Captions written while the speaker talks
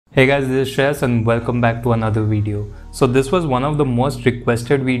Hey guys, this is Shreyas and welcome back to another video. So this was one of the most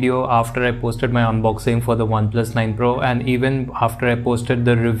requested video after I posted my unboxing for the OnePlus 9 Pro and even after I posted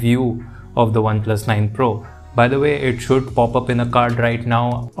the review of the OnePlus 9 Pro. By the way, it should pop up in a card right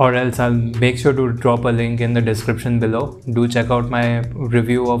now, or else I'll make sure to drop a link in the description below. Do check out my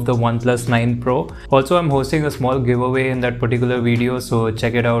review of the OnePlus 9 Pro. Also, I'm hosting a small giveaway in that particular video, so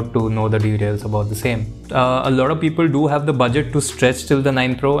check it out to know the details about the same. A lot of people do have the budget to stretch till the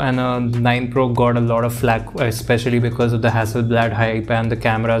 9 Pro, and 9 Pro got a lot of flack, especially because of the Hasselblad hype and the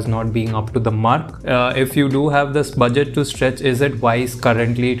cameras not being up to the mark. If you do have this budget to stretch, is it wise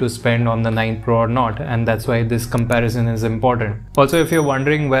currently to spend on the 9 Pro or not? And that's why this comparison is important. Also, if you're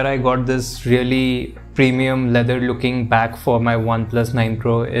wondering where I got this really premium leather looking back for my OnePlus 9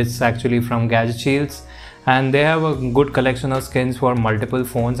 Pro, it's actually from Gadget Shields. And they have a good collection of skins for multiple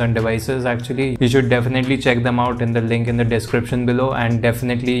phones and devices. Actually, you should definitely check them out in the link in the description below, and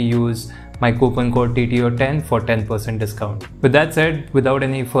definitely use my coupon code TTO10 for 10% discount. With that said, without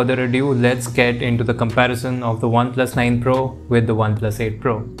any further ado, let's get into the comparison of the OnePlus 9 Pro with the OnePlus 8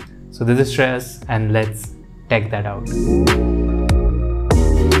 Pro. So this is Shreyas and let's check that out.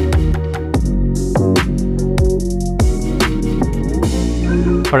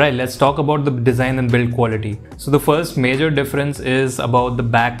 Alright, let's talk about the design and build quality. So the first major difference is about the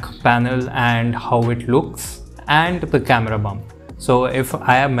back panel and how it looks and the camera bump. So if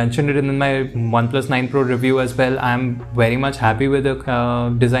I have mentioned it in my OnePlus 9 Pro review as well, I'm very much happy with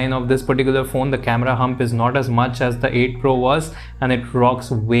the design of this particular phone. The camera hump is not as much as the 8 Pro was, and it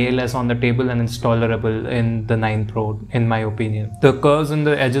rocks way less on the table, and it's tolerable in the 9 Pro in my opinion. The curves in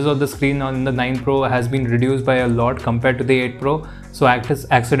the edges of the screen on the 9 Pro has been reduced by a lot compared to the 8 Pro, so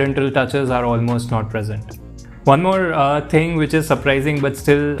accidental touches are almost not present. One more thing which is surprising but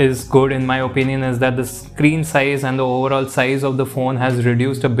still is good in my opinion is that the screen size and the overall size of the phone has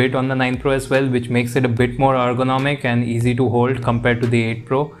reduced a bit on the 9 Pro as well, which makes it a bit more ergonomic and easy to hold compared to the 8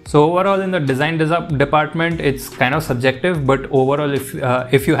 Pro. So overall in the design department, it's kind of subjective, but overall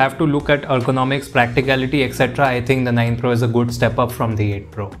if you have to look at ergonomics, practicality, etc., I think the 9 Pro is a good step up from the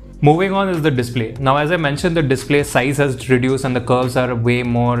 8 Pro. Moving on is the display. Now, as I mentioned, the display size has reduced and the curves are way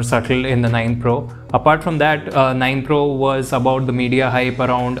more subtle in the 9 Pro. Apart from that, 9 Pro was about the media hype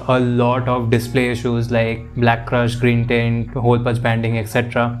around a lot of display issues like black crush, green tint, hole punch banding,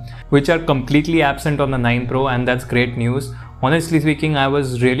 etc., which are completely absent on the 9 Pro, and that's great news. Honestly speaking, I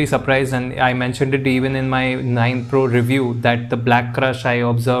was really surprised, and I mentioned it even in my 9 Pro review that the black crush I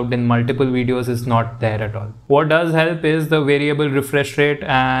observed in multiple videos is not there at all. What does help is the variable refresh rate,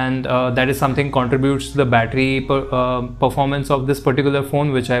 and that is something contributes to the battery performance of this particular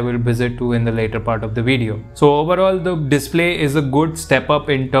phone, which I will visit to in the later part of the video. So overall, the display is a good step up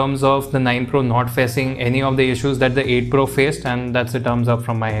in terms of the 9 Pro not facing any of the issues that the 8 Pro faced, and that's a thumbs up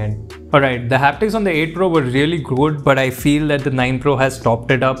from my end. Alright, the haptics on the 8 Pro were really good, but I feel that the 9 Pro has topped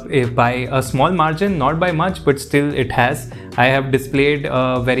it up by a small margin, not by much, but still it has. I have displayed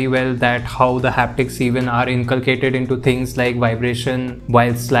very well that how the haptics even are inculcated into things like vibration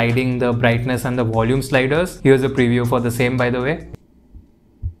while sliding the brightness and the volume sliders. Here's a preview for the same, by the way.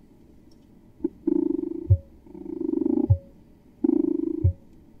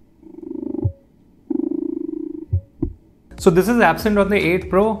 So this is absent on the 8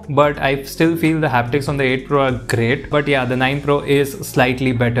 Pro, but I still feel the haptics on the 8 Pro are great. But yeah, the 9 Pro is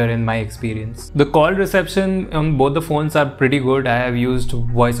slightly better in my experience. The call reception on both the phones are pretty good. I have used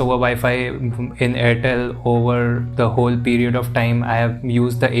voice over Wi-Fi in Airtel over the whole period of time I have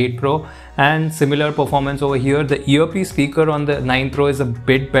used the 8 Pro, and similar performance over here. The earpiece speaker on the 9 Pro is a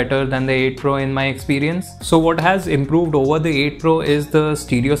bit better than the 8 Pro in my experience. So what has improved over the 8 Pro is the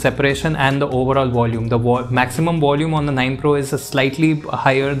stereo separation and the overall volume. The maximum volume on the 9 Pro is slightly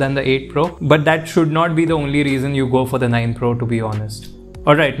higher than the 8 Pro, but that should not be the only reason you go for the 9 Pro, to be honest.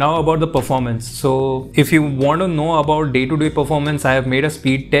 Alright, now about the performance. So if you want to know about day-to-day performance, I have made a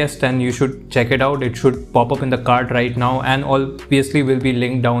speed test and you should check it out. It should pop up in the cart right now and obviously will be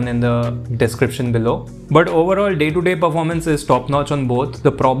linked down in the description below. But overall, day-to-day performance is top-notch on both.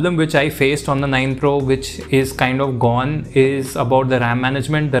 The problem which I faced on the 9 Pro, which is kind of gone, is about the RAM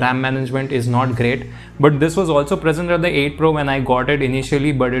management. The RAM management is not great, but this was also present on the 8 Pro when I got it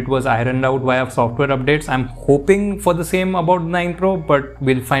initially, but it was ironed out via software updates. I'm hoping for the same about 9 Pro, but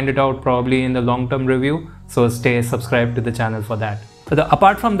we'll find it out probably in the long-term review. So stay subscribed to the channel for that.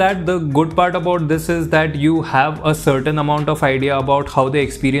 Apart from that, the good part about this is that you have a certain amount of idea about how the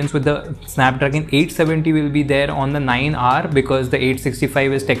experience with the Snapdragon 870 will be there on the 9R, because the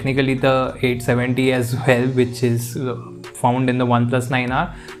 865 is technically the 870 as well, which is found in the OnePlus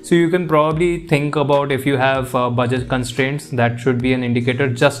 9R. So you can probably think about, if you have budget constraints, that should be an indicator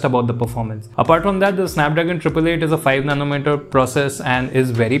just about the performance. Apart from that, the Snapdragon 888 is a 5nm process and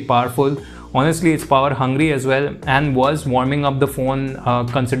is very powerful. Honestly, it's power hungry as well, and was warming up the phone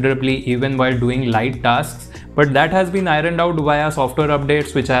considerably even while doing light tasks. But that has been ironed out via software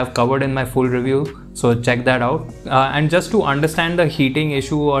updates, which I have covered in my full review, so check that out. And just to understand the heating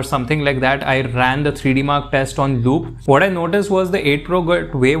issue or something like that, I ran the 3D Mark test on loop. What I noticed was the 8 Pro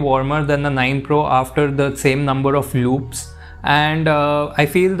got way warmer than the 9 Pro after the same number of loops. And I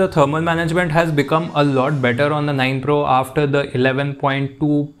feel the thermal management has become a lot better on the 9 Pro after the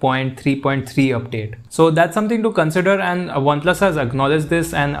 11.2.3.3 update. So that's something to consider, and OnePlus has acknowledged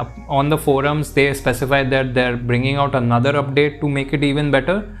this, and on the forums they specified that they're bringing out another update to make it even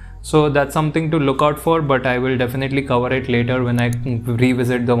better. So that's something to look out for, but I will definitely cover it later when I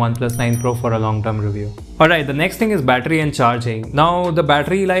revisit the OnePlus 9 Pro for a long-term review. Alright, the next thing is battery and charging. Now, the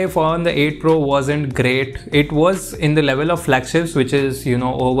battery life on the 8 Pro wasn't great. It was in the level of flagships, which is,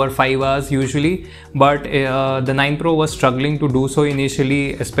 over 5 hours usually, but the 9 Pro was struggling to do so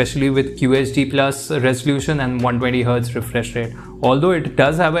initially, especially with QHD plus resolution and 120Hz refresh rate. Although it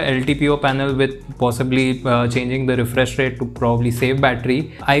does have a LTPO panel with possibly changing the refresh rate to probably save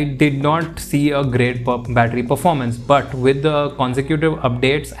battery, I did not see a great battery performance. But with the consecutive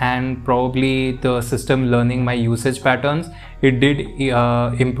updates and probably the system learning my usage patterns, it did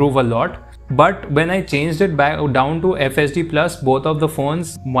improve a lot. But when I changed it back down to FHD plus, both of the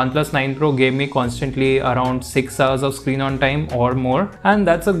phones, OnePlus 9 Pro gave me constantly around 6 hours of screen on time or more, and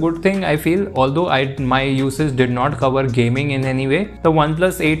that's a good thing I feel. Although my usage did not cover gaming in any way, the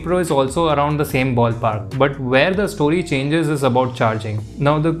OnePlus 8 Pro is also around the same ballpark. But where the story changes is about charging.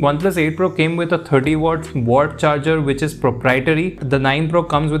 Now the OnePlus 8 Pro came with a 30 watt charger, which is proprietary. The 9 Pro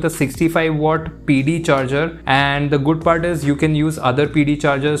comes with a 65 watt PD charger, and the good part is you can use other PD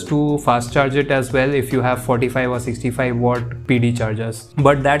chargers to fast charge it as well if you have 45 or 65 watt PD chargers.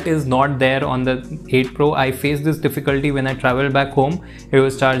 But that is not there on the 8 Pro. I faced this difficulty when I traveled back home. It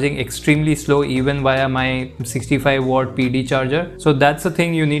was charging extremely slow even via my 65 watt PD charger. So that's the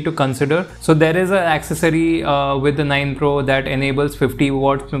thing you need to consider. So there is an accessory with the 9 Pro that enables 50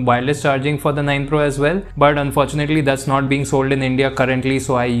 watt wireless charging for the 9 Pro as well. But unfortunately that's not being sold in India currently.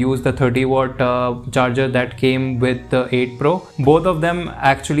 So I use the 30 watt charger that came with the 8 Pro. Both of them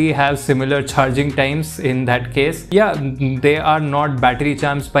actually have similar charging times in that case. Yeah, they are not battery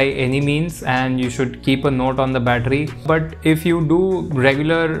champs by any means, and you should keep a note on the battery. But if you do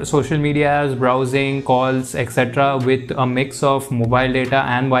regular social media apps, browsing, calls, etc. with a mix of mobile data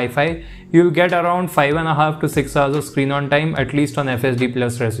and Wi-Fi, you'll get around 5.5 to 6 hours of screen on time, at least on FHD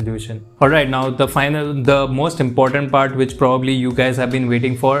plus resolution. Alright, now the most important part, which probably you guys have been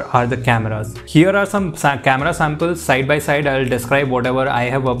waiting for, are the cameras. Here are some camera samples side by side. I'll describe whatever I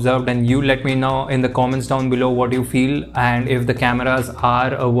have observed, and you let me know in the comments down below what you feel and if the cameras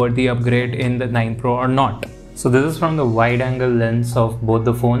are a worthy upgrade in the 9 Pro or not. So this is from the wide angle lens of both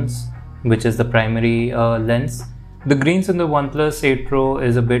the phones, which is the primary lens. The greens in the OnePlus 8 Pro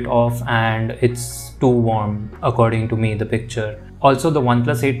is a bit off and it's too warm according to me, the picture. Also, the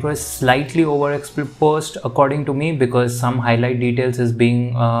OnePlus 8 Pro is slightly overexposed according to me because some highlight details is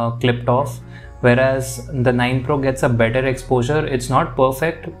being clipped off, whereas the 9 Pro gets a better exposure. It's not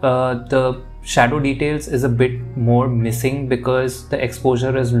perfect. The shadow details is a bit more missing because the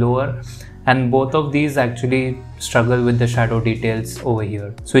exposure is lower, and both of these actually struggle with the shadow details over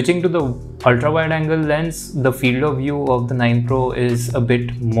here. Switching to the ultra wide angle lens, the field of view of the 9 Pro is a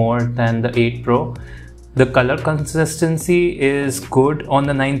bit more than the 8 Pro. The color consistency is good on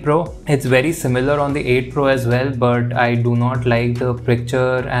the 9 Pro. It's very similar on the 8 Pro as well, but I do not like the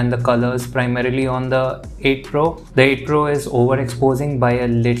picture and the colors primarily on the 8 Pro. The 8 Pro is overexposing by a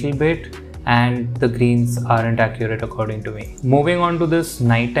little bit, and the greens aren't accurate according to me. Moving on to this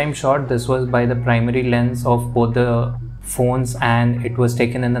nighttime shot, this was by the primary lens of both the phones and it was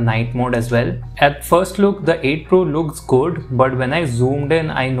taken in the night mode as well. At first look, the 8 Pro looks good, but when I zoomed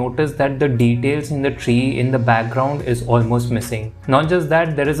in, I noticed that the details in the tree in the background is almost missing. Not just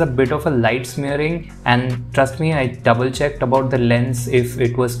that, there is a bit of a light smearing, and trust me, I double checked about the lens if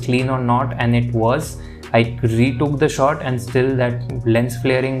it was clean or not, and it was. I retook the shot and still that lens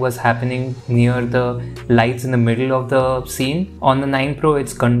flaring was happening near the lights in the middle of the scene. On the 9 Pro,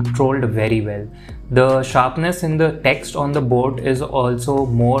 it's controlled very well. The sharpness in the text on the board is also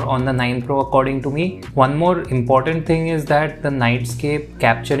more on the 9 Pro according to me. One more important thing is that the nightscape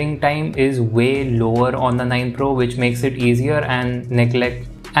capturing time is way lower on the 9 Pro, which makes it easier, and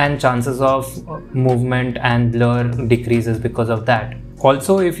chances of movement and blur decreases because of that.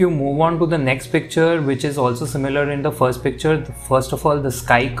 Also, if you move on to the next picture, which is also similar in the first picture, first of all, the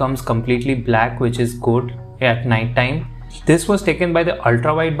sky comes completely black, which is good at night time. This was taken by the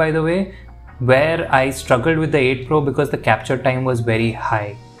ultra wide, by the way, where I struggled with the 8 Pro because the capture time was very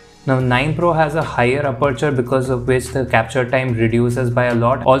high. Now 9 Pro has a higher aperture, because of which the capture time reduces by a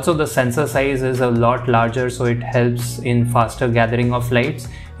lot. Also the sensor size is a lot larger, so it helps in faster gathering of lights.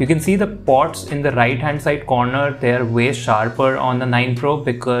 You can see the pots in the right hand side corner, they are way sharper on the 9 Pro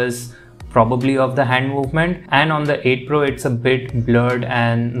because probably of the hand movement, and on the 8 Pro it's a bit blurred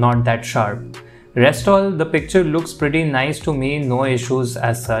and not that sharp. Rest all, the picture looks pretty nice to me, no issues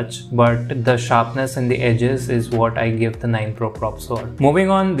as such, but the sharpness in the edges is what I give the 9 Pro props for. Moving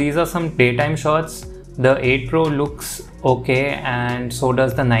on, these are some daytime shots. The 8 Pro looks okay and so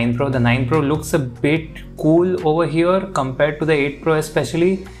does the 9 Pro. The 9 Pro looks a bit cool over here compared to the 8 Pro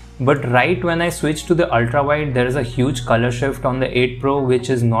especially, but right when I switch to the ultra wide, there is a huge color shift on the 8 Pro, which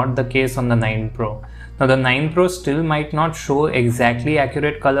is not the case on the 9 Pro. Now the 9 Pro still might not show exactly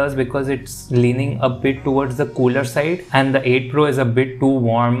accurate colors because it's leaning a bit towards the cooler side, and the 8 Pro is a bit too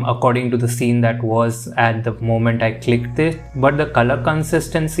warm according to the scene that was at the moment I clicked it. But the color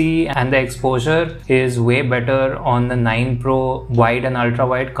consistency and the exposure is way better on the 9 Pro wide and ultra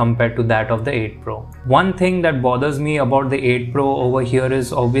wide compared to that of the 8 Pro. One thing that bothers me about the 8 Pro over here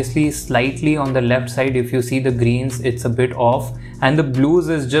is obviously slightly on the left side. If you see the greens, it's a bit off, and the blues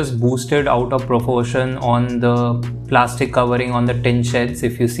is just boosted out of proportion on the plastic covering on the tin sheds.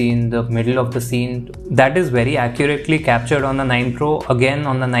 If you see in the middle of the scene, that is very accurately captured on the 9 Pro. Again,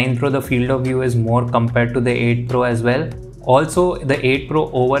 on the 9 Pro the field of view is more compared to the 8 Pro as well. Also, the 8 Pro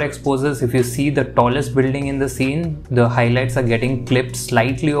overexposes. If you see the tallest building in the scene, the highlights are getting clipped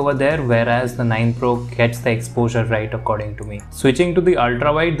slightly over there, whereas the 9 Pro gets the exposure right according to me. Switching to the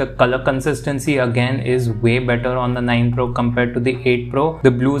ultra wide, the color consistency again is way better on the 9 Pro compared to the 8 Pro.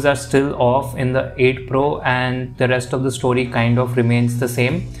 The blues are still off in the 8 Pro and the rest of the story kind of remains the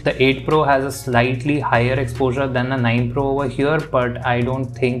same. The 8 Pro has a slightly higher exposure than the 9 Pro over here, but I don't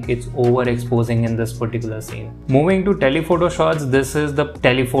think it's overexposing in this particular scene. Moving to telephoto shots, this is the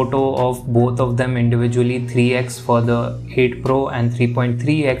telephoto of both of them individually, 3x for the 8 Pro and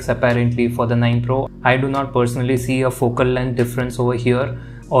 3.3x apparently for the 9 Pro. I do not personally see a focal length difference over here.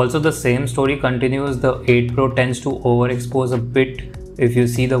 Also the same story continues. The 8 Pro tends to overexpose a bit if you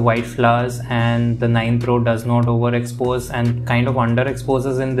see the white flowers, and the 9 Pro does not overexpose and kind of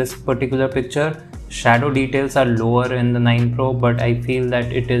underexposes in this particular picture. Shadow details are lower in the 9 Pro, but I feel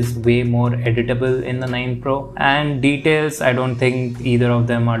that it is way more editable in the 9 Pro. And details, I don't think either of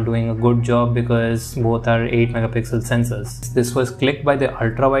them are doing a good job because both are 8 megapixel sensors. This was clicked by the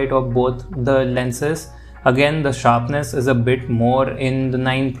ultra wide of both the lenses. Again, the sharpness is a bit more in the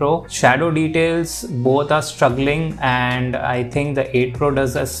 9 Pro. Shadow details, both are struggling, and I think the 8 Pro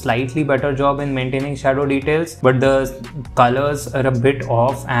does a slightly better job in maintaining shadow details, but the colors are a bit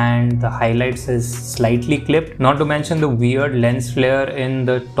off and the highlights is slightly clipped. Not to mention the weird lens flare in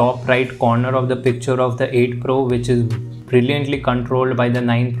the top right corner of the picture of the 8 Pro, which is brilliantly controlled by the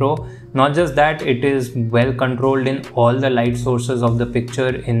 9 Pro. Not just that, it is well controlled in all the light sources of the picture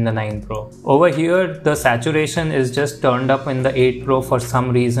in the 9 Pro. Over here, the saturation is just turned up in the 8 Pro for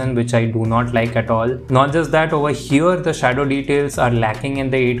some reason, which I do not like at all. Not just that, over here the shadow details are lacking in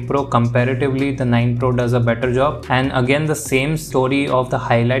the 8 Pro. Comparatively, the 9 Pro does a better job. And again, the same story of the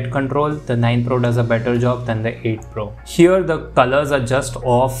highlight control, the 9 Pro does a better job than the 8 Pro. Here the colors are just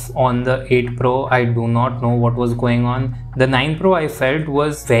off on the 8 Pro. I do not know what was going on. The 9 Pro I felt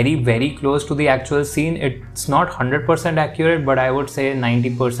was very close to the actual scene. It's not 100% accurate, but I would say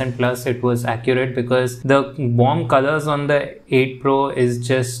 90% plus it was accurate, because the warm colors on the 8 Pro is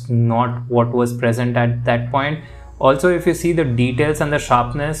just not what was present at that point. Also, if you see the details and the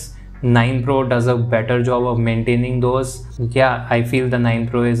sharpness, 9 Pro does a better job of maintaining those. Yeah, I feel the 9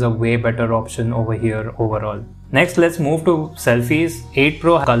 Pro is a way better option over here overall. Next, let's move to selfies. 8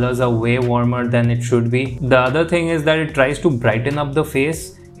 Pro colors are way warmer than it should be. The other thing is that it tries to brighten up the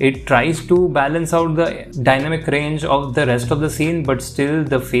face. It tries to balance out the dynamic range of the rest of the scene, but still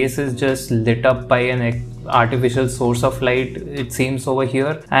the face is just lit up by an artificial source of light, it seems over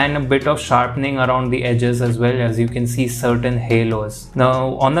here, and a bit of sharpening around the edges as well, as you can see certain halos.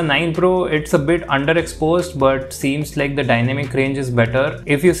 Now on the 9 Pro it's a bit underexposed, but seems like the dynamic range is better.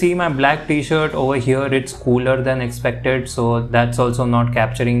 If you see my black t-shirt over here, it's cooler than expected, so that's also not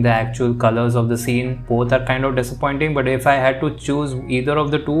capturing the actual colors of the scene. Both are kind of disappointing, but if I had to choose either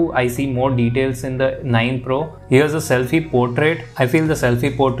of the two, I see more details in the 9 Pro. Here's a selfie portrait. I feel the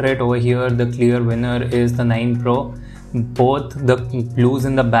selfie portrait over here, the clear winner is the 9 Pro. both the blues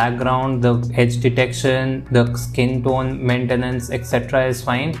in the background, the edge detection, the skin tone maintenance, etc. is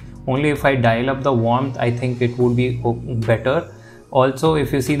fine. Only if I dial up the warmth, I think it would be better. Also,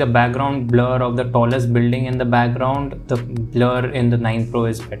 if you see the background blur of the tallest building in the background, the blur in the 9 Pro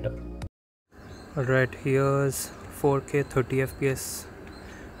is better. Alright, here's 4K 30 FPS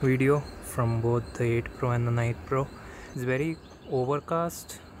video from both the 8 Pro and the 9 Pro. It's very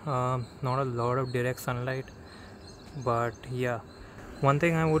overcast, not a lot of direct sunlight, but yeah. One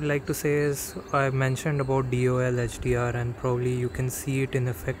thing I would like to say is I mentioned about DOL HDR, and probably you can see it in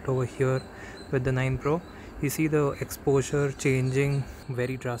effect over here with the 9 Pro. You see the exposure changing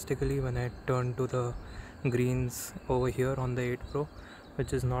very drastically when I turn to the greens over here on the 8 Pro,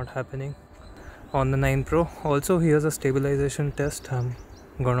 which is not happening on the 9 Pro. Also, here's a stabilization test. I'm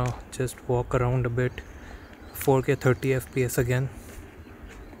gonna just walk around a bit. 4K 30 FPS again.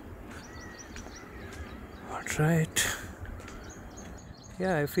 Alright.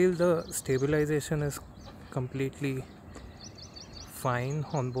 Yeah, I feel the stabilization is completely fine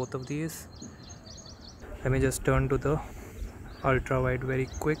on both of these. Let me just turn to the ultra wide very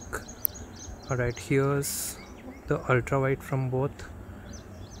quick. Alright, here's the ultra wide from both.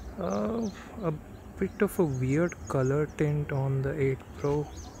 A bit of a weird color tint on the 8 Pro.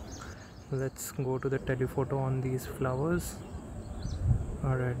 Let's go to the telephoto on these flowers.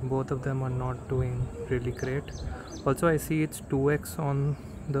 Alright, both of them are not doing really great. Also, I see it's 2x on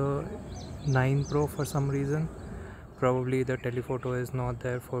the 9 Pro for some reason. Probably the telephoto is not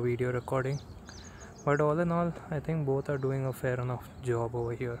there for video recording. But all in all, I think both are doing a fair enough job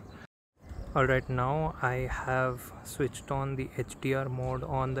over here. Alright, now I have switched on the HDR mode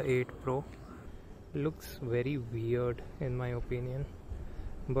on the 8 Pro. Looks very weird in my opinion.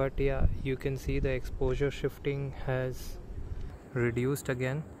 But yeah, you can see the exposure shifting has reduced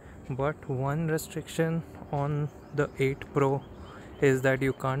again. But one restriction on the 8 Pro is that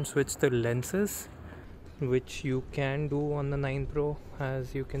you can't switch the lenses, which you can do on the 9 Pro.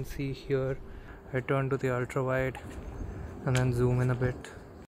 As you can see here, I turn to the ultra wide and then zoom in a bit.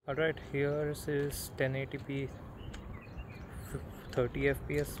 Alright, here is 1080p 30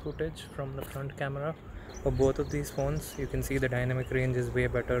 fps footage from the front camera for both of these phones. You can see the dynamic range is way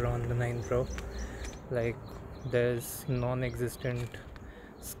better on the 9 Pro. Like, there's non-existent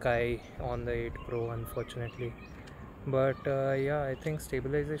sky on the 8 Pro unfortunately. But yeah, I think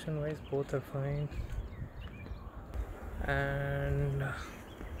stabilization wise both are fine. And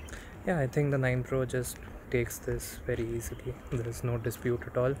yeah, I think the 9 Pro just takes this very easily. There is no dispute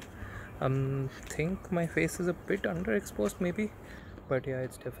at all. Think my face is a bit underexposed maybe, but yeah,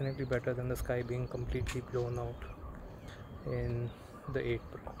 it's definitely better than the sky being completely blown out in the 8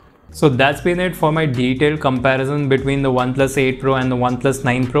 Pro. So that's been it for my detailed comparison between the OnePlus 8 Pro and the OnePlus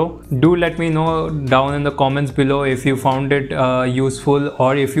 9 Pro. Do let me know down in the comments below if you found it useful,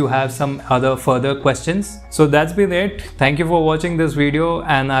 or if you have some other further questions. So that's been it. Thank you for watching this video,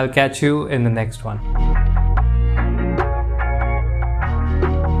 and I'll catch you in the next one.